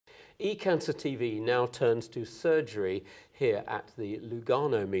eCancer TV now turns to surgery here at the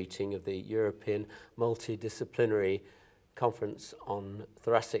Lugano meeting of the European Multidisciplinary Conference on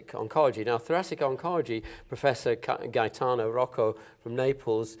Thoracic Oncology. Now, thoracic oncology, Professor Gaetano Rocco from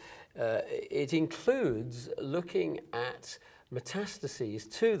Naples, it includes looking at metastases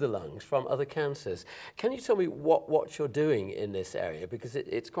to the lungs from other cancers. Can you tell me what you're doing in this area? Because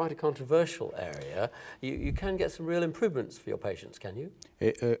it's quite a controversial area. You can get some real improvements for your patients, can you?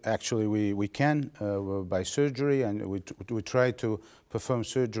 Actually, we can by surgery, and we try to perform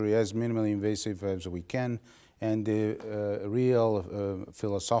surgery as minimally invasive as we can. And the real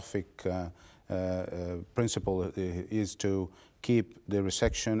philosophic principle is to keep the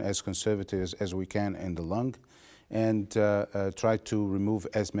resection as conservative as we can in the lung, and try to remove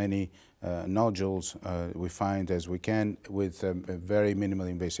as many nodules we find as we can with a very minimally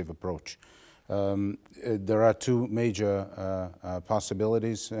invasive approach. There are two major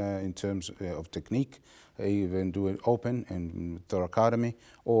possibilities in terms of technique. Even do it open and thoracotomy,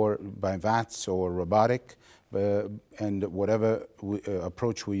 or by VATS or robotic. And whatever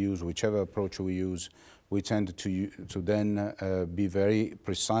approach we use, whichever approach we use, we tend to then be very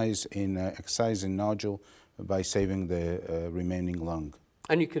precise in excising nodule by saving the remaining lung.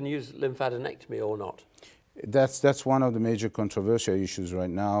 And you can use lymphadenectomy or not? That's one of the major controversial issues right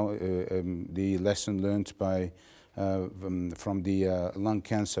now. The lesson learned by from the lung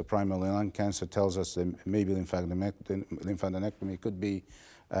cancer, primary lung cancer, tells us that maybe lymphadenectomy could be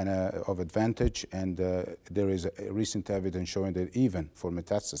of advantage, and there is recent evidence showing that even for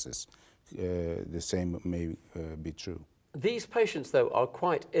metastasis, the same may be true. These patients, though, are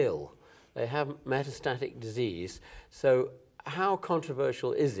quite ill. They have metastatic disease. So how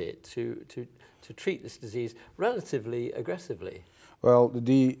controversial is it to treat this disease relatively aggressively? Well,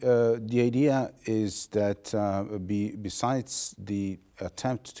 the idea is that besides the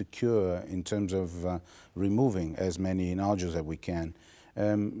attempt to cure in terms of removing as many nodules as we can,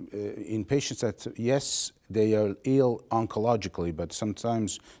 in patients that, yes, they are ill oncologically, but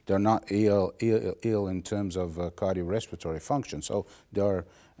sometimes they're not ill in terms of cardiorespiratory function, so they are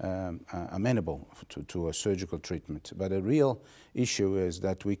amenable to a surgical treatment. But the real issue is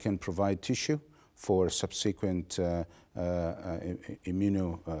that we can provide tissue for subsequent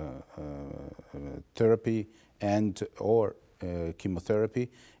immunotherapy and or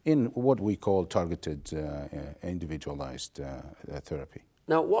chemotherapy in what we call targeted individualized therapy.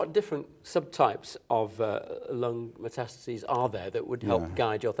 Now, what different subtypes of lung metastases are there that would help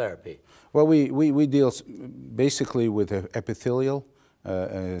guide your therapy? Well, we deal basically with epithelial,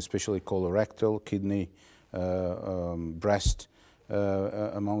 especially colorectal, kidney, breast,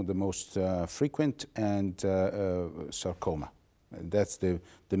 among the most frequent, and sarcoma. That's the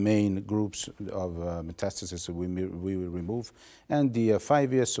main groups of metastases that we will remove. And the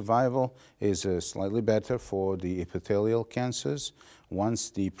 5-year survival is slightly better for the epithelial cancers once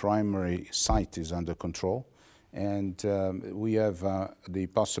the primary site is under control. And we have the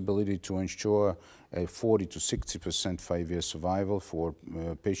possibility to ensure a 40 to 60% 5-year survival for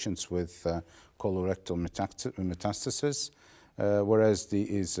patients with colorectal metastasis. Whereas the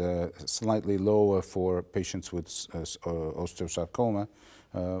is slightly lower for patients with osteosarcoma.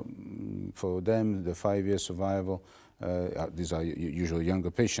 For them, the 5-year survival, these are usually younger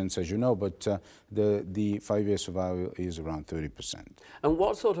patients, as you know, but the 5-year survival is around 30%. And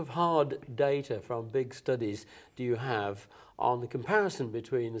what sort of hard data from big studies do you have on the comparison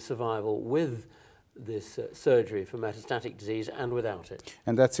between the survival with this surgery for metastatic disease and without it?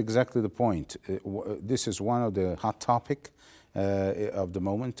 And that's exactly the point. This is one of the hot topics of the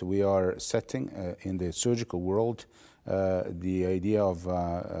moment. We are setting in the surgical world the idea of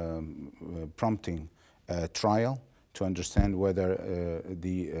prompting a trial to understand whether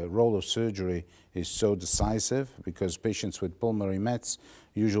the role of surgery is so decisive, because patients with pulmonary mets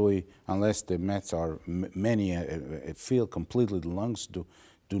usually, unless the mets are many, fill completely the lungs, do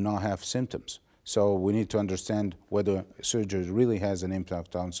not have symptoms. So we need to understand whether surgery really has an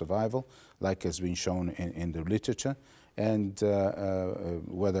impact on survival, like has been shown in the literature, and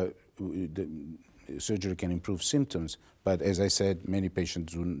whether the surgery can improve symptoms. But as I said, many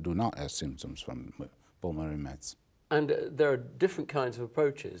patients do not have symptoms from pulmonary mets. And there are different kinds of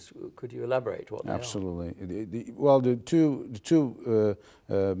approaches. Could you elaborate what they are? Absolutely. Well, the two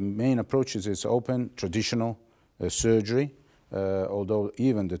main approaches is open, traditional surgery, although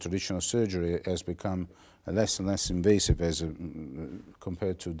even the traditional surgery has become less and less invasive as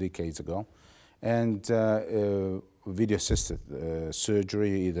compared to decades ago, and video-assisted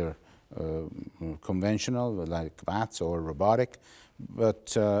surgery, either conventional, like VATS or robotic,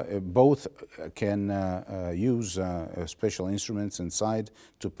 but both can use special instruments inside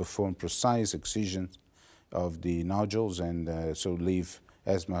to perform precise excisions of the nodules and so leave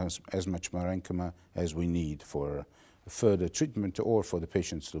as much parenchyma as we need for further treatment or for the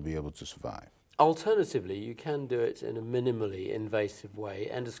patients to be able to survive. Alternatively, you can do it in a minimally invasive way,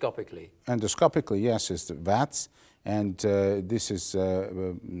 endoscopically. Endoscopically, yes, it's the VATS, and this is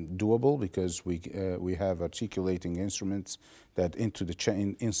doable because we have articulating instruments that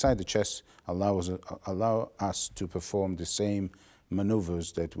inside the chest allow us to perform the same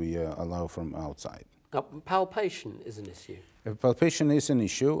maneuvers that we allow from outside. Now, palpation is an issue. Palpation is an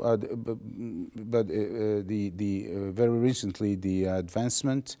issue, but very recently the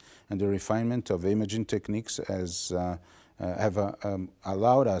advancement and the refinement of imaging techniques have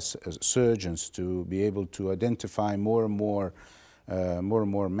allowed us as surgeons to be able to identify more and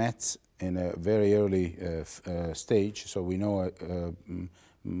more mets in a very early stage. So we know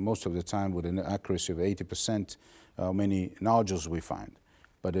most of the time with an accuracy of 80% how many nodules we find.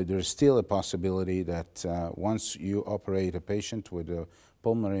 But there's still a possibility that once you operate a patient with a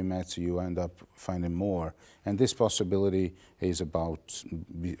pulmonary mets, you end up finding more. And this possibility is about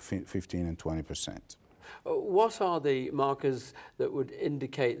 15 and 20%. What are the markers that would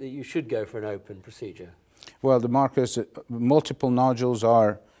indicate that you should go for an open procedure? Well, the markers, multiple nodules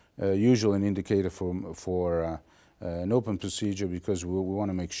are usually an indicator for an open procedure because we want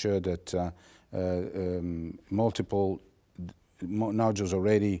to make sure that multiple nodules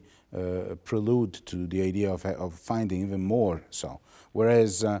already prelude to the idea of finding even more so.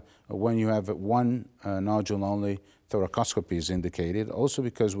 Whereas when you have one nodule only, thoracoscopy is indicated, also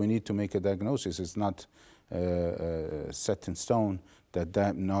because we need to make a diagnosis. It's not set in stone that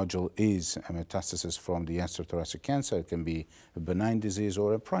that nodule is a metastasis from the extrathoracic cancer. It can be a benign disease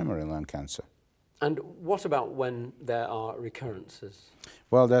or a primary lung cancer. And what about when there are recurrences?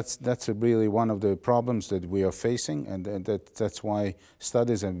 Well, that's really one of the problems that we are facing, and that's why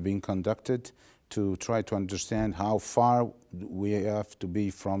studies have been conducted to try to understand how far we have to be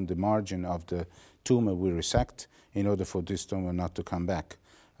from the margin of the tumor we resect in order for this tumor not to come back.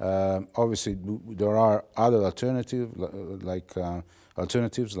 Obviously, there are other alternatives like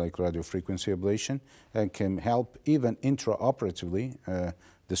radiofrequency ablation and can help even intraoperatively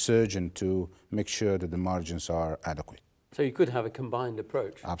the surgeon to make sure that the margins are adequate. So you could have a combined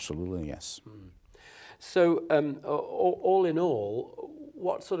approach? Absolutely, yes. So all in all,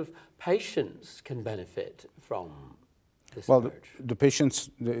 what sort of patients can benefit from this approach? The patients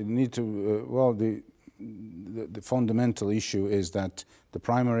need to, the fundamental issue is that the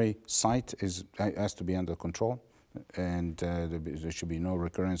primary site has to be under control, and there should be no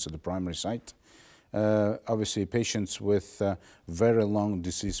recurrence of the primary site. Obviously, patients with very long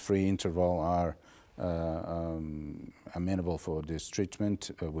disease-free interval are amenable for this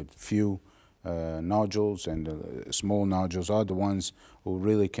treatment with few nodules, and small nodules are the ones who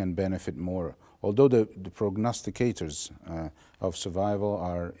really can benefit more. Although the prognosticators of survival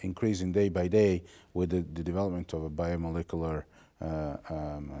are increasing day by day with the development of a biomolecular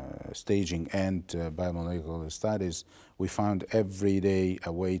staging and biomolecular studies, we found every day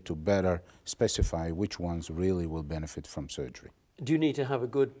a way to better specify which ones really will benefit from surgery. Do you need to have a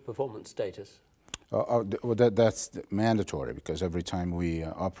good performance status? That's mandatory, because every time we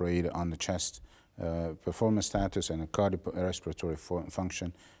operate on the chest, performance status and a cardiorespiratory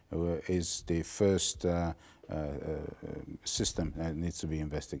function is the first system that needs to be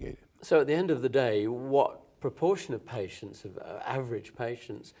investigated. So at the end of the day, what proportion of patients, of average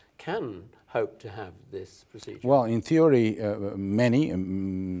patients, can hope to have this procedure? Well, in theory, many.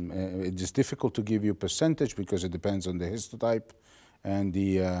 It is difficult to give you a percentage because it depends on the histotype and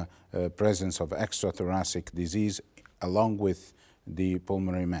the presence of extrathoracic disease along with the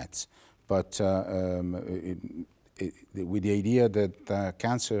pulmonary mets. But with the idea that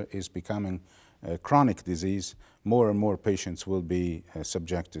cancer is becoming a chronic disease, more and more patients will be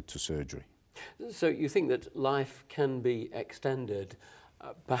subjected to surgery. So you think that life can be extended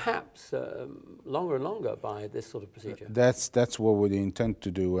perhaps longer and longer by this sort of procedure? That's what we intend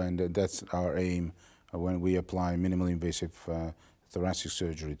to do, and that's our aim when we apply minimally invasive thoracic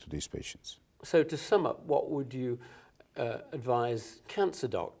surgery to these patients. So to sum up, what would you advise cancer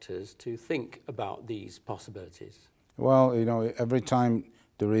doctors to think about these possibilities? Well, you know, every time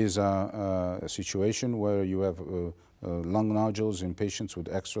there is a situation where you have lung nodules in patients with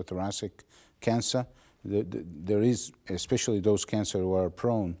extrathoracic cancer, there is, especially those cancers who are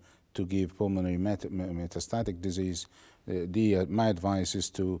prone to give pulmonary metastatic disease, my advice is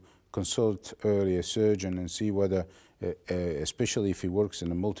to consult early a surgeon and see whether, especially if he works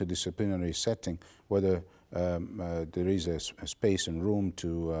in a multidisciplinary setting, whether there is a space and room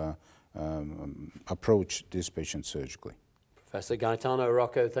to approach this patient surgically. Professor Gaetano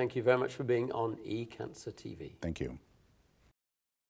Rocco, thank you very much for being on eCancer TV. Thank you.